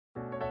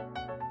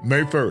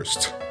May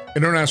 1st,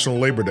 International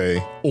Labor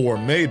Day, or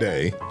May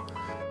Day,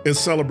 is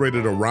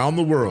celebrated around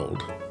the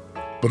world,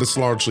 but it's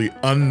largely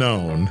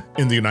unknown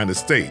in the United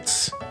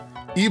States,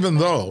 even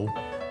though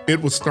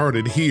it was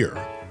started here.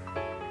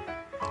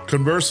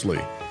 Conversely,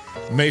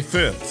 May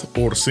 5th,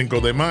 or Cinco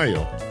de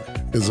Mayo,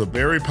 is a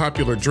very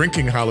popular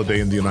drinking holiday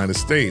in the United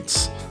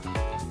States,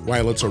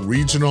 while it's a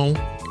regional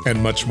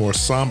and much more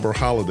somber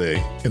holiday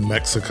in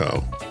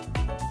Mexico.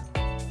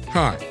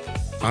 Hi,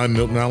 I'm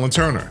Milton Allen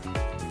Turner,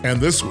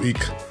 and this week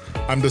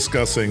I'm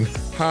discussing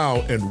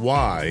how and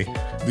why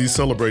these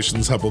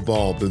celebrations have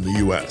evolved in the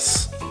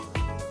U.S.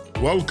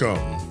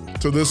 Welcome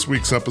to this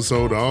week's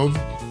episode of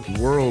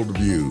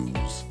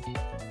Worldviews.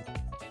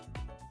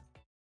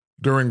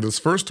 During this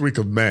first week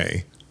of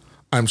May,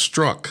 I'm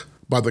struck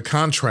by the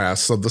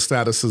contrasts of the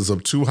statuses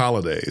of two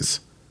holidays.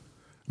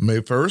 May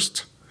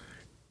 1st,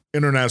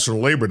 International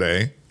Labor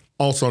Day,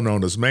 also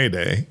known as May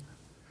Day,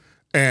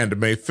 and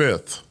May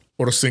 5th,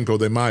 or Cinco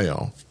de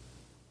Mayo.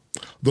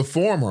 The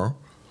former,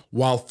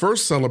 while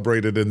first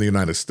celebrated in the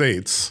United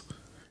States,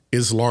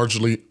 is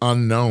largely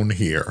unknown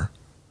here,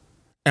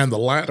 and the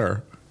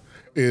latter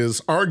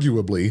is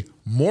arguably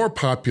more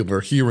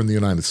popular here in the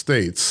United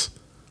States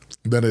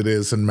than it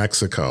is in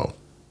Mexico.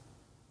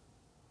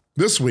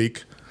 This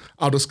week,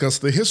 I'll discuss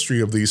the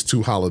history of these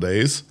two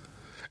holidays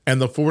and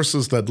the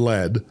forces that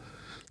led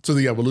to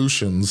the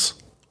evolutions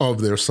of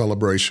their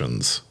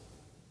celebrations.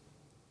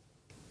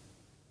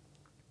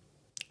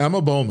 Emma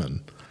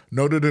Bowman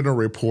noted in a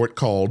report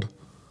called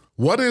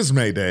 "What is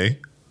May Day?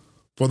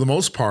 For the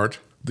most part,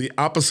 the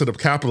opposite of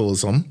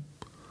capitalism,"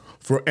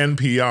 for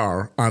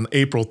NPR on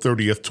April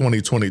 30th,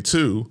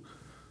 2022,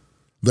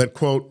 that,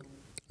 quote,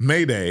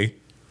 May Day,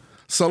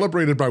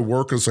 celebrated by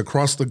workers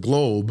across the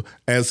globe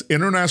as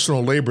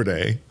International Labor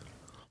Day,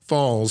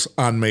 falls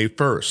on May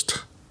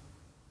 1st.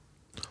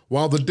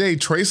 While the day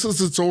traces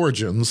its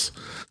origins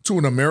to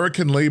an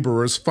American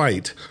laborer's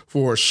fight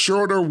for a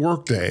shorter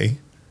workday,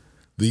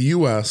 the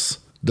U.S.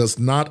 does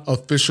not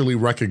officially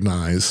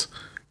recognize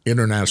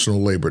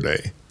International Labor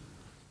Day.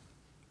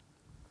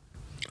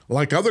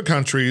 Like other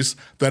countries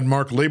that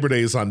mark Labor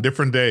Days on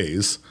different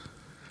days,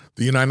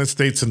 the United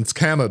States and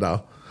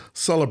Canada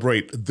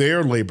celebrate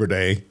their Labor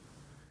Day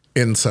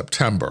in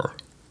September.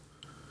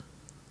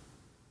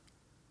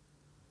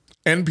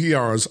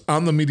 NPR's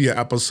On the Media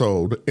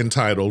episode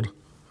entitled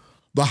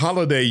 "The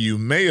Holiday You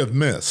May Have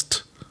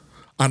Missed"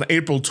 on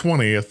April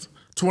 20th,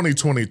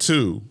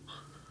 2022,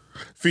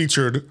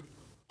 featured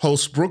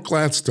host Brooke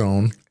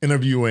Gladstone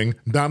interviewing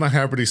Donna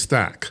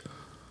Haverty-Stack,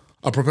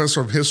 a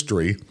professor of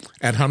history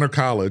at Hunter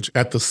College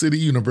at the City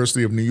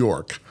University of New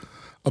York,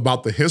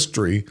 about the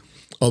history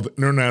of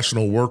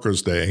International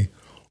Workers' Day,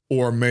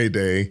 or May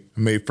Day,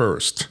 May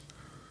 1st.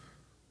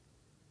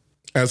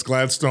 As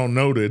Gladstone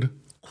noted,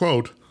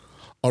 quote,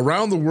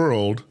 around the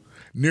world,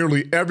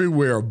 nearly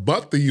everywhere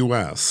but the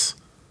U.S.,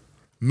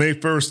 May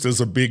 1st is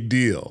a big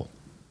deal.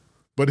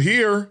 But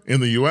here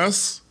in the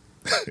U.S.,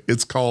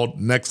 it's called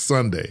next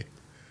Sunday,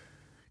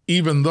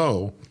 even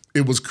though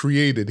it was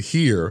created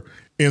here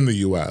in the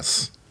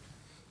U.S.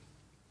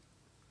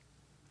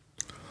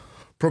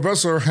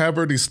 Professor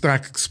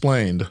Haverty-Stack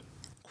explained,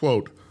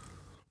 quote,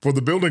 for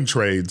the building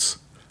trades,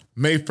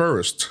 May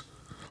 1st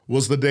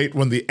was the date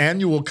when the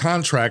annual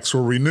contracts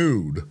were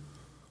renewed.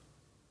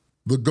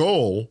 The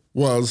goal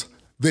was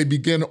they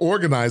begin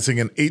organizing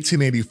in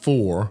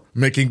 1884,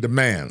 making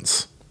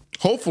demands.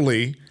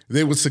 Hopefully,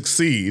 they would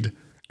succeed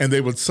and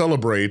they would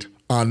celebrate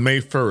on May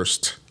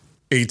 1st,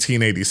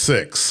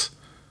 1886.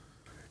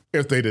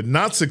 If they did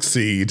not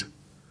succeed,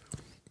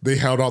 they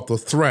held out the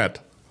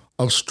threat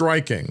of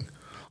striking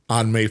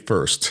on May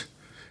 1st,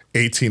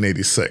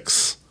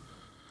 1886,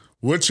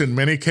 which in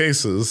many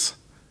cases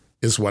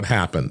is what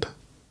happened.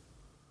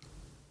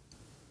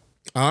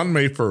 On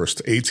May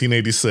 1st,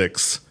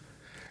 1886,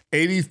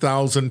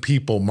 80,000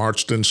 people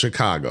marched in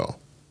Chicago,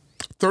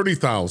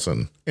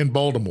 30,000 in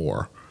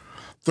Baltimore,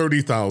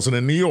 30,000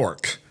 in New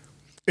York,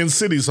 in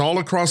cities all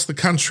across the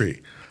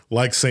country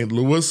like St.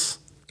 Louis,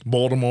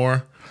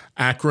 Baltimore,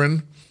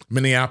 Akron,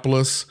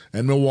 Minneapolis,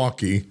 and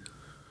Milwaukee.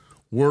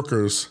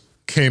 Workers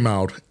came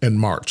out and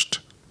marched.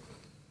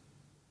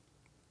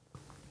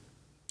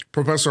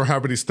 Professor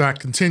Haverty-Stack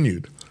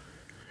continued,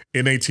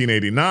 in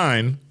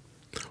 1889,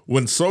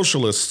 when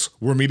socialists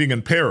were meeting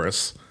in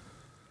Paris,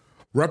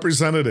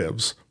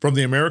 representatives from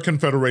the American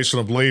Federation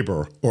of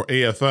Labor, or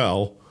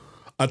AFL,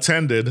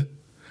 attended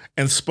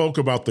and spoke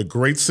about the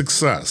great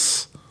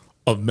success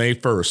of May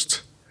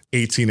 1st,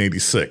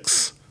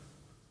 1886.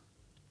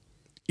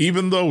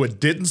 Even though it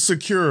didn't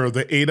secure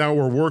the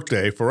 8-hour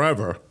workday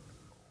forever,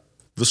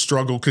 the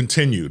struggle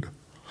continued,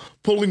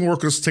 pulling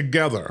workers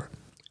together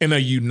in a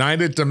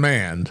united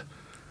demand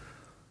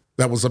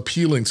that was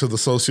appealing to the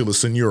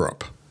socialists in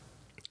Europe.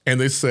 And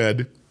they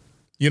said,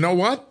 you know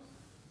what?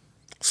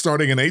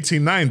 Starting in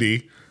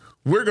 1890,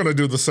 we're going to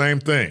do the same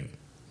thing.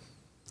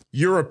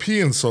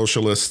 European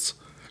socialists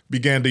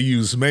began to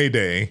use May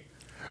Day,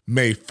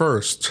 May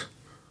 1st,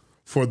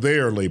 for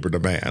their labor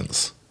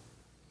demands.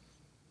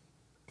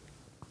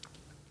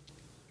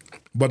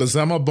 But as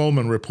Emma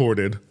Bowman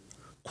reported,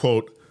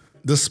 quote,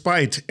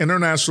 despite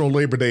International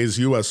Labor Day's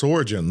U.S.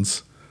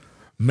 origins,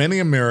 many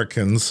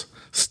Americans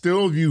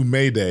still view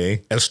May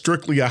Day as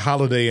strictly a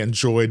holiday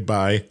enjoyed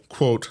by,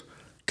 quote,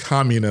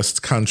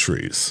 communist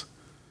countries.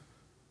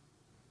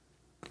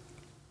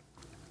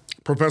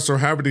 Professor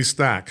Haverty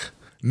Stack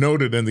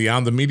noted in the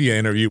On the Media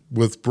interview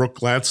with Brooke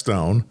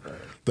Gladstone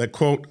that,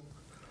 quote,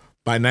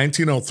 by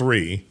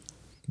 1903,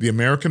 the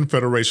American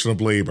Federation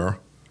of Labor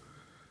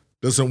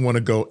doesn't want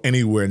to go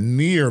anywhere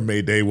near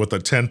May Day with a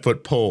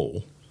 10-foot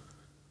pole.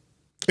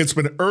 It's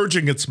been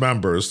urging its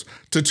members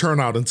to turn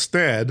out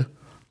instead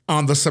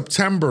on the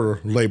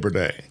September Labor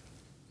Day.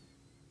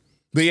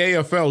 The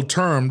AFL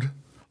termed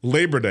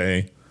Labor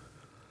Day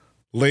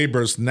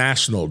Labor's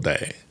National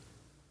Day.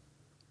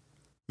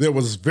 There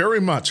was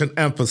very much an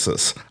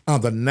emphasis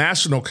on the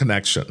national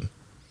connection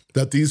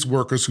that these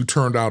workers who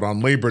turned out on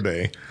Labor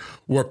Day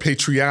were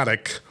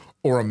patriotic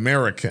or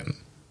American.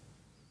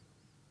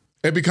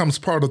 It becomes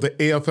part of the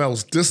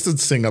AFL's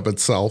distancing of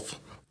itself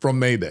from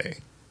May Day,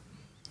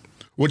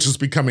 which is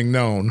becoming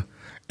known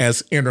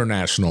as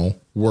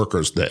International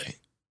Workers' Day.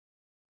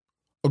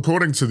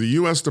 According to the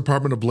U.S.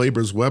 Department of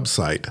Labor's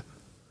website,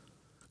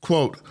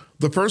 quote,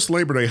 the first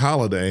Labor Day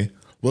holiday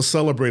was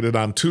celebrated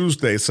on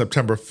Tuesday,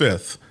 September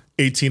 5th,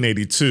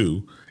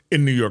 1882,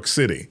 in New York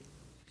City,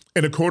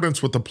 in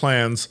accordance with the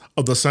plans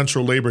of the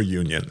Central Labor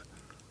Union.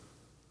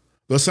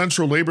 The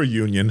Central Labor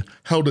Union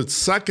held its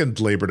second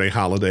Labor Day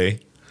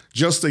holiday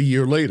just a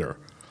year later,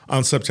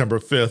 on September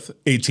 5th,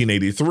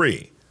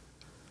 1883.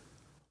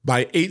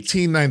 By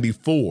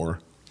 1894,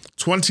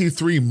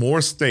 23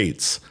 more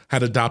states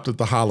had adopted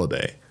the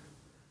holiday,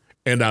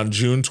 and on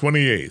June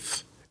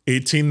 28th,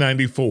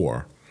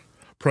 1894,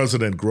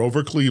 President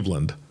Grover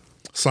Cleveland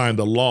signed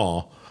a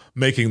law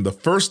making the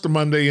first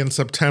Monday in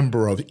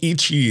September of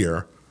each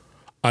year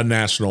a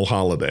national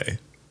holiday.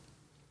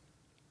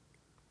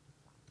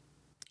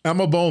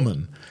 Emma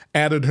Bowman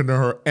added in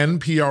her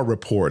NPR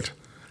report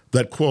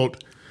that,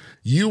 quote,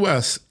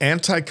 U.S.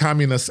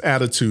 anti-communist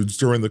attitudes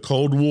during the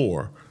Cold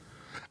War,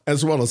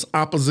 as well as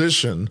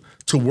opposition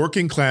to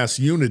working-class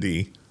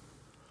unity,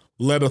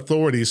 led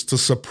authorities to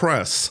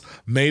suppress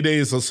May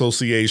Day's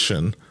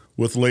association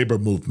with labor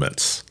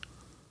movements.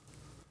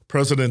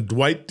 President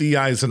Dwight D.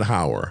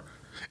 Eisenhower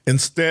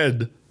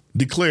instead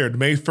declared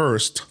May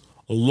 1st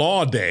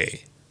Law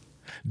Day,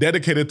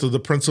 dedicated to the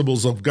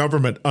principles of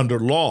government under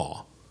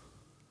law,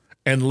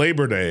 and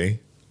Labor Day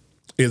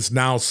is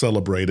now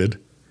celebrated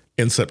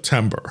in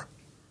September.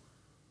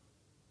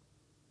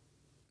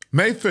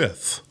 May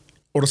 5th,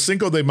 or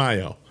Cinco de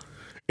Mayo,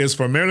 is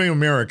for many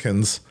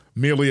Americans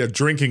merely a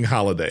drinking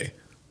holiday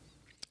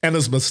and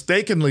is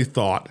mistakenly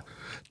thought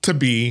to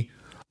be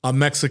a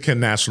Mexican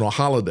national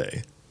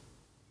holiday.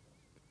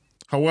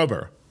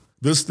 However,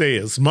 this day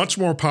is much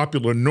more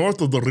popular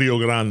north of the Rio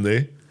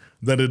Grande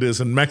than it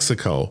is in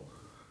Mexico,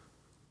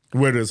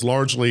 where it is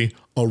largely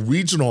a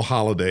regional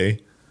holiday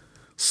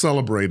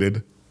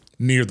celebrated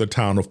near the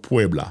town of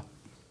Puebla.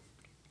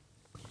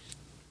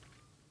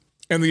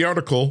 In the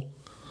article,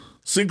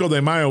 Cinco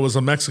de Mayo is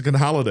a Mexican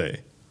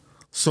holiday,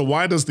 so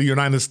why does the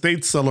United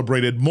States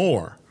celebrate it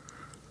more?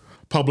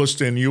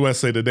 Published in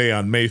USA Today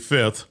on May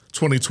 5th,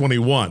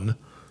 2021,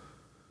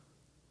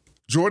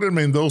 Jordan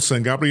Mendoza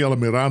and Gabriela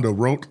Miranda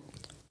wrote,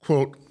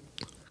 quote,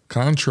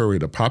 contrary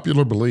to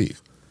popular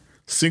belief,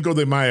 Cinco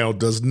de Mayo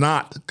does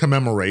not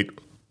commemorate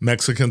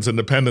Mexicans'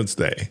 Independence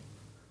Day.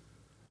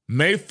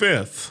 May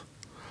 5th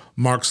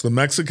marks the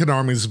Mexican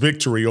Army's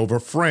victory over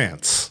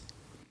France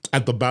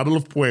at the Battle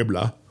of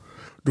Puebla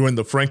during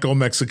the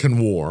Franco-Mexican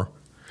War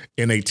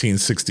in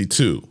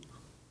 1862.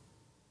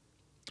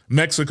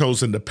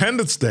 Mexico's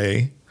Independence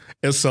Day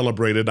is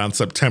celebrated on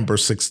September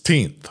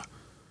 16th.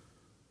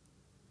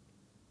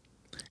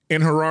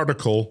 In her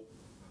article,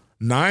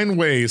 9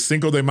 Ways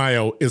Cinco de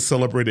Mayo is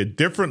Celebrated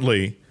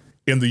Differently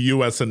in the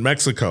U.S. and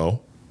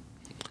Mexico,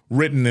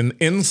 written in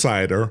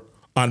Insider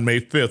on May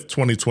 5th,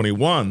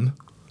 2021,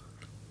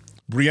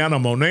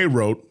 Brianna Monet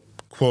wrote,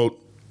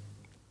 quote,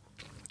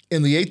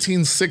 in the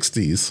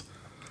 1860s,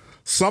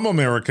 some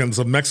Americans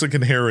of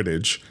Mexican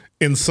heritage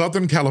in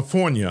Southern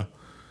California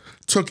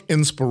took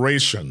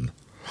inspiration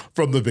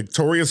from the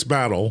victorious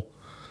battle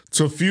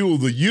to fuel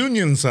the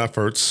Union's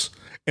efforts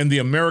in the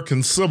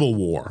American Civil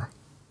War.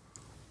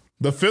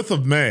 The 5th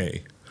of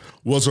May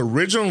was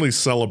originally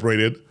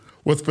celebrated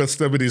with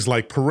festivities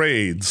like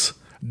parades,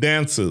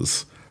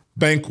 dances,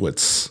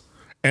 banquets,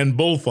 and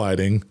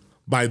bullfighting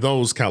by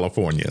those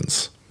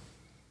Californians.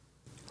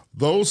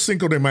 Those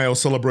Cinco de Mayo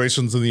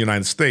celebrations in the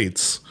United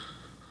States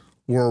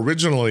were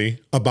originally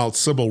about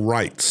civil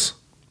rights,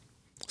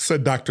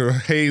 said Dr.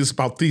 Hayes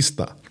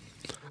Bautista,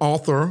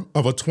 author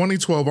of a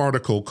 2012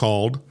 article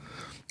called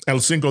El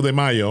Cinco de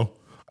Mayo,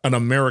 An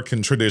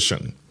American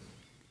Tradition.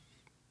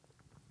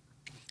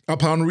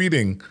 Upon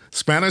reading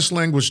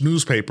Spanish-language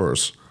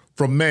newspapers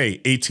from May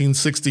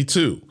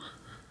 1862,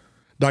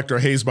 Dr.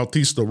 Hayes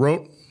Bautista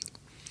wrote,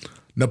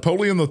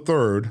 Napoleon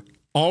III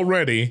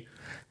already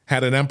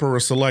had an emperor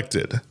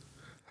selected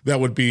that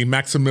would be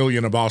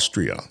Maximilian of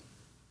Austria.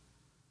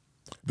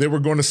 They were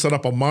going to set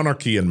up a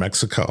monarchy in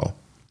Mexico,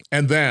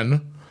 And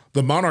then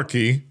the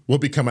monarchy will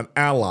become an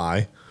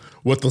ally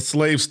with the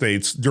slave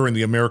states during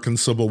the American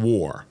Civil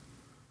War.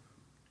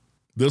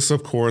 This,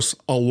 of course,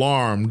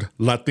 alarmed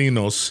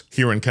Latinos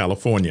here in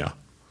California.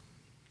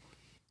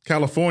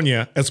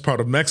 California, as part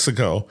of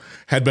Mexico,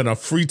 had been a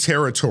free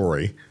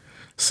territory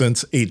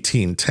since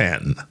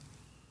 1810.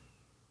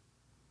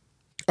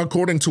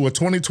 According to a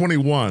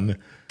 2021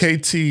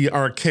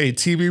 KTRK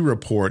TV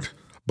report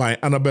by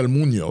Anabel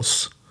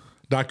Munoz,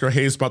 Dr.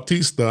 Hayes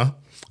Bautista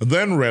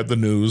then read the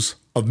news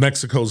of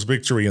Mexico's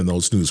victory in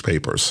those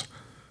newspapers.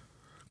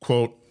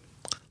 Quote,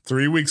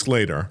 3 weeks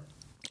later,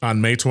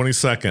 on May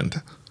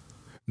 22nd,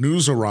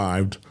 news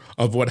arrived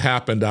of what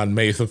happened on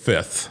May the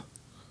 5th.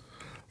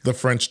 The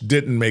French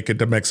didn't make it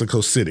to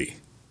Mexico City.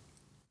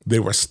 They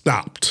were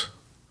stopped,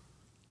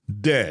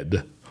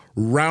 dead,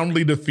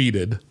 roundly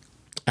defeated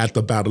at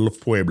the Battle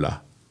of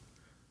Puebla.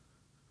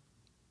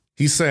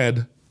 He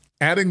said,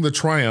 adding the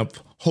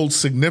triumph holds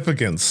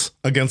significance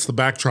against the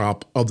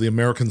backdrop of the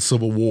American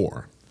Civil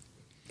War.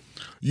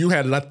 You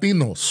had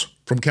Latinos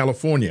from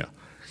California,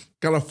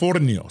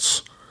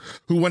 Californios,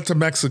 who went to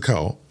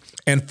Mexico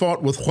and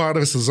fought with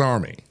Juarez's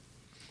army.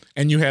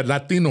 And you had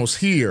Latinos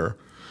here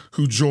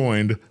who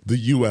joined the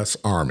U.S.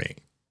 Army.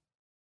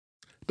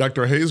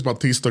 Dr. Hayes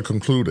Bautista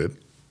concluded,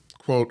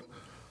 quote,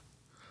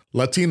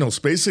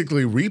 Latinos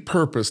basically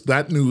repurposed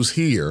that news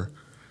here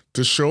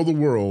to show the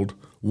world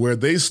where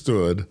they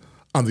stood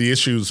on the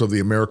issues of the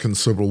American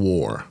Civil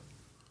War.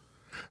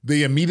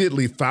 They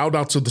immediately filed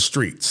out to the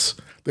streets.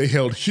 They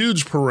held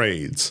huge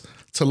parades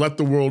to let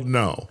the world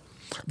know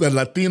that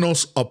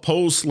Latinos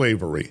opposed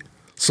slavery,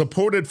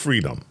 supported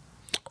freedom,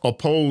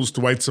 opposed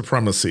white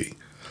supremacy,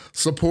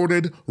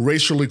 supported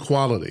racial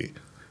equality,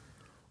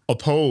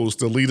 opposed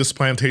elitist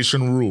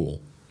plantation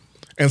rule,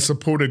 and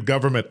supported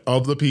government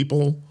of the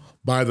people,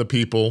 by the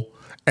people,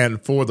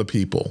 and for the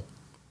people.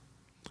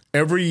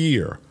 Every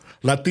year,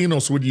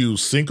 Latinos would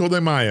use Cinco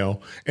de Mayo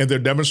in their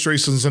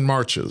demonstrations and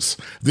marches,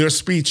 their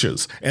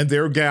speeches, and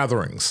their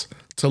gatherings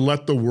to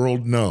let the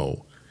world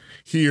know,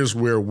 here's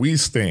where we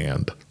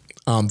stand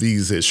on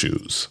these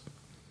issues.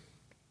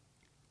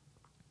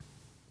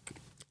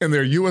 In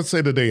their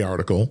USA Today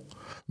article,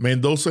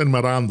 Mendoza and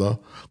Miranda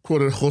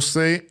quoted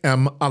Jose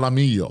M.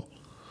 Alamillo,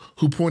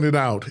 who pointed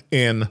out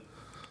in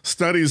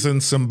Studies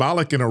in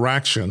Symbolic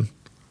Interaction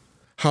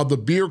how the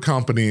beer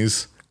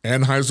companies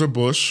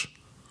Anheuser-Busch,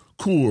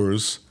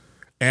 Coors,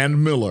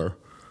 and Miller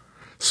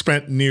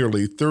spent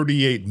nearly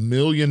 $38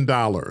 million in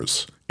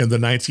the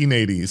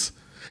 1980s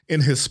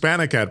in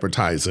Hispanic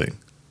advertising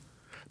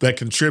that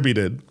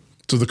contributed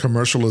to the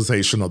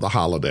commercialization of the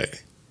holiday.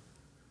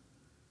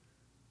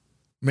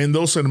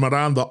 Mendoza and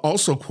Miranda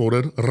also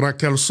quoted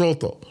Raquel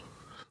Soto,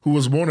 who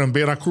was born in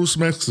Veracruz,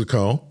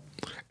 Mexico,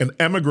 and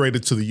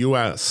emigrated to the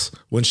U.S.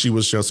 when she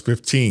was just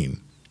 15.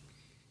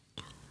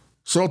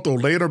 Soto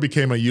later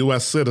became a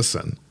U.S.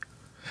 citizen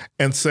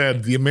and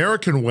said the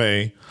American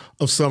way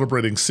of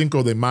celebrating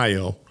Cinco de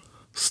Mayo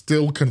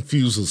still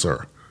confuses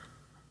her.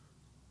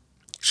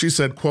 She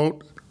said,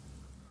 quote,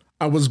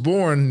 I was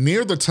born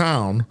near the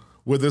town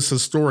where this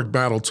historic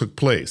battle took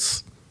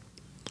place.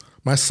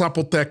 My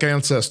Zapotec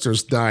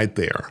ancestors died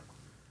there.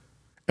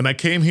 And I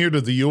came here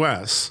to the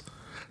U.S.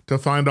 to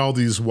find all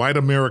these white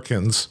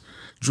Americans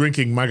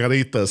drinking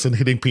margaritas and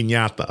hitting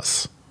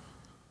piñatas.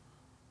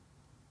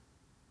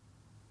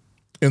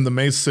 In the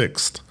May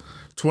 6th,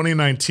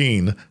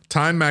 2019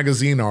 Time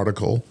magazine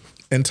article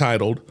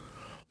entitled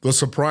The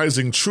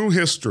Surprising True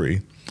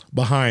History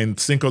Behind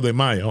Cinco de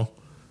Mayo,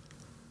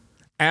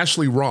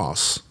 Ashley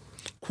Ross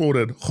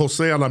quoted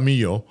Jose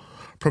Alamillo,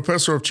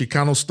 professor of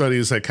Chicano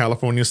Studies at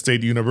California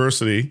State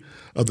University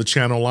of the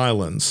Channel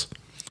Islands,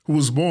 who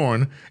was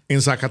born in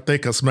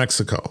Zacatecas,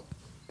 Mexico,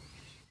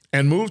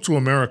 and moved to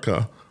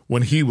America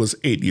when he was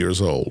 8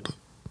 years old.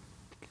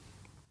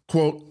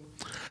 Quote,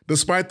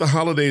 despite the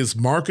holiday's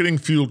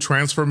marketing-fueled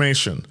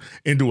transformation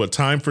into a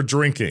time for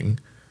drinking,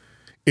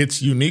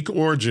 its unique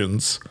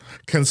origins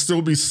can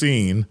still be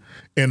seen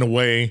in a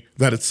way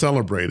that it's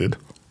celebrated,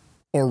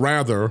 or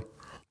rather,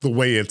 the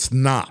way it's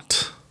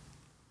not.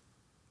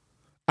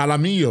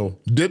 Alamillo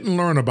didn't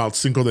learn about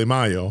Cinco de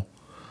Mayo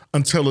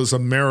until his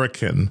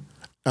American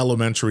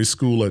elementary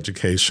school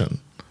education.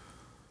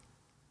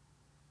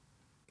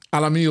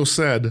 Alamillo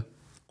said,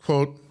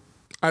 quote,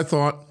 I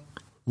thought,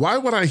 why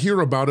would I hear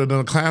about it in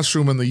a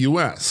classroom in the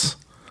U.S.?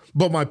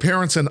 But my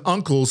parents and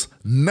uncles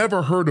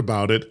never heard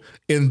about it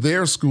in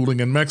their schooling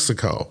in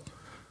Mexico.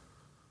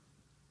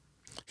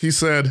 He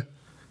said,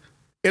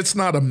 it's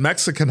not a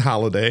Mexican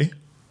holiday,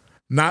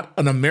 not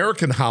an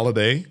American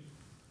holiday,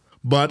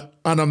 but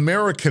an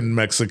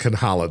American-Mexican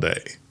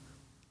holiday.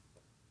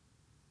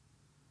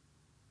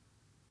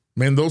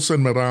 Mendoza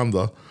and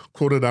Miranda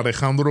quoted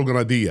Alejandro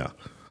Gradia,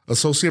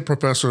 associate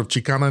professor of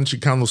Chicana and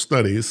Chicano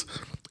Studies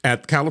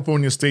at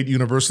California State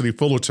University,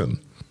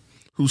 Fullerton,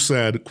 who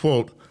said,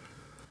 quote,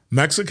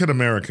 Mexican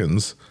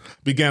Americans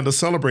began to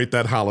celebrate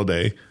that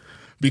holiday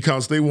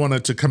because they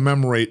wanted to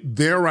commemorate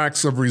their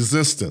acts of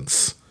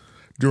resistance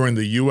during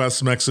the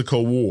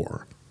U.S.-Mexico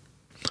War,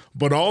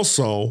 but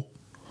also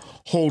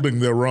holding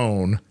their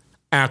own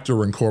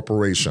after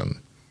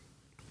incorporation.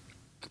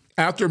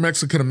 After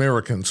Mexican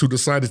Americans who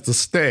decided to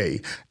stay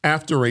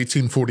after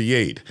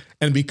 1848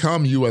 and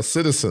become U.S.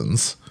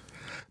 citizens,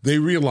 they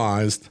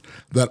realized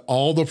that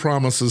all the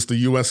promises the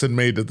U.S. had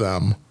made to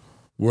them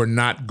were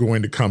not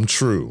going to come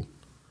true.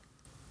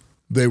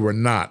 They were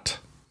not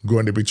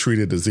going to be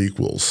treated as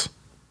equals.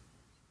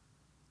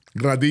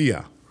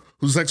 Gradilla,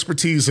 whose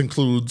expertise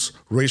includes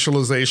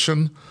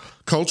racialization,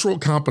 cultural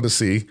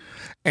competency,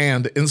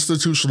 and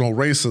institutional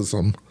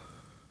racism,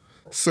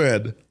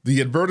 said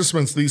the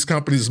advertisements these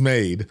companies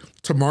made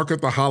to market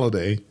the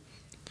holiday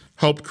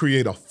helped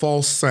create a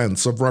false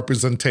sense of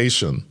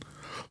representation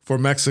for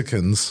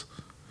Mexicans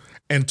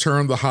and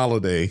turned the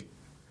holiday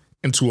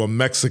into a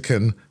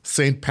Mexican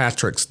St.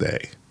 Patrick's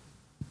Day.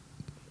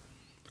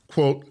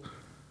 Quote,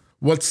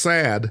 "What's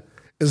sad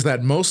is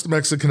that most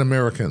Mexican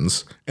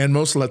Americans and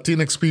most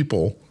Latinx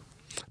people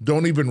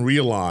don't even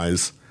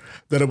realize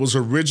that it was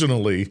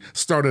originally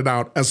started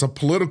out as a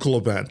political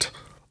event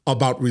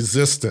about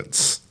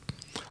resistance,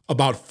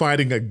 about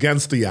fighting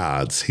against the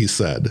odds," he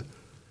said.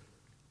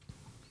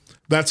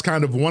 That's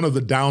kind of one of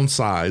the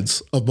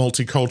downsides of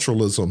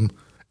multiculturalism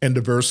and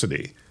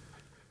diversity,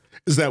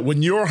 is that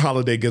when your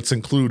holiday gets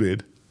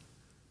included,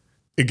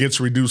 it gets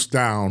reduced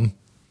down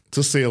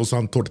to sales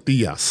on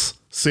tortillas,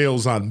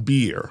 sales on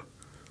beer,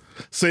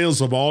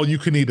 sales of all you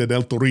can eat at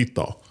El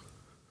Torito.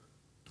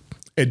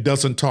 It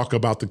doesn't talk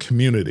about the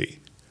community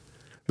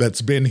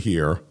that's been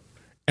here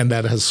and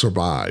that has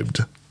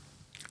survived.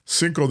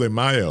 Cinco de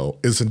Mayo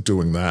isn't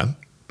doing that.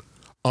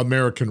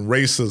 American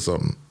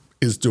racism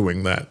is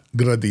doing that,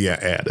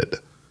 Gradilla added.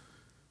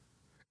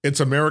 It's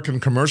American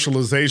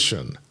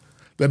commercialization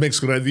that makes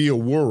Gradilla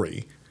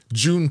worry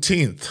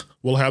Juneteenth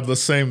will have the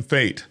same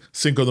fate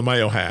Cinco de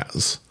Mayo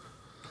has.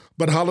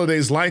 But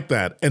holidays like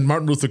that and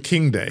Martin Luther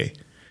King Day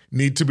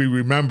need to be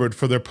remembered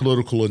for their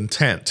political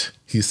intent,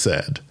 he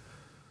said.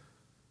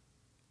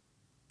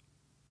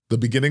 The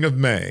beginning of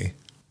May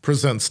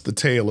presents the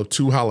tale of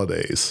two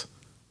holidays: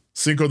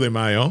 Cinco de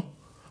Mayo,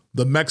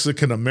 the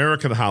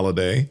Mexican-American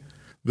holiday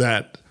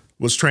that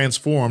was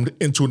transformed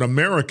into an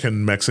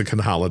American-Mexican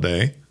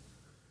holiday,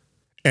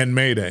 and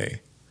May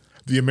Day,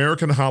 the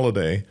American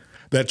holiday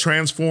that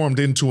transformed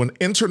into an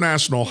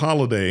international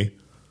holiday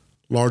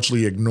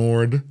largely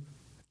ignored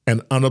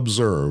and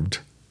unobserved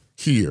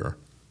here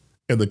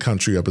in the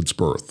country of its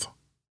birth.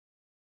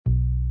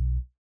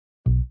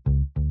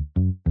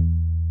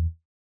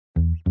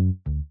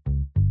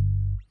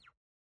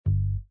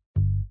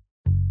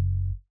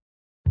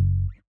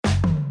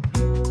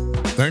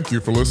 Thank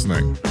you for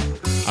listening.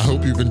 I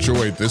hope you've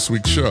enjoyed this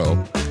week's show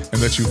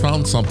and that you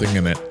found something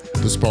in it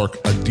to spark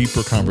a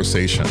deeper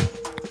conversation,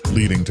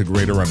 leading to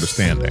greater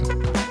understanding.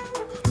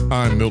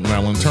 I'm Milton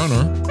Allen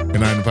Turner,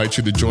 and I invite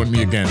you to join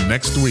me again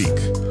next week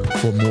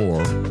for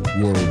more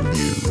World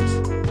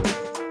Views.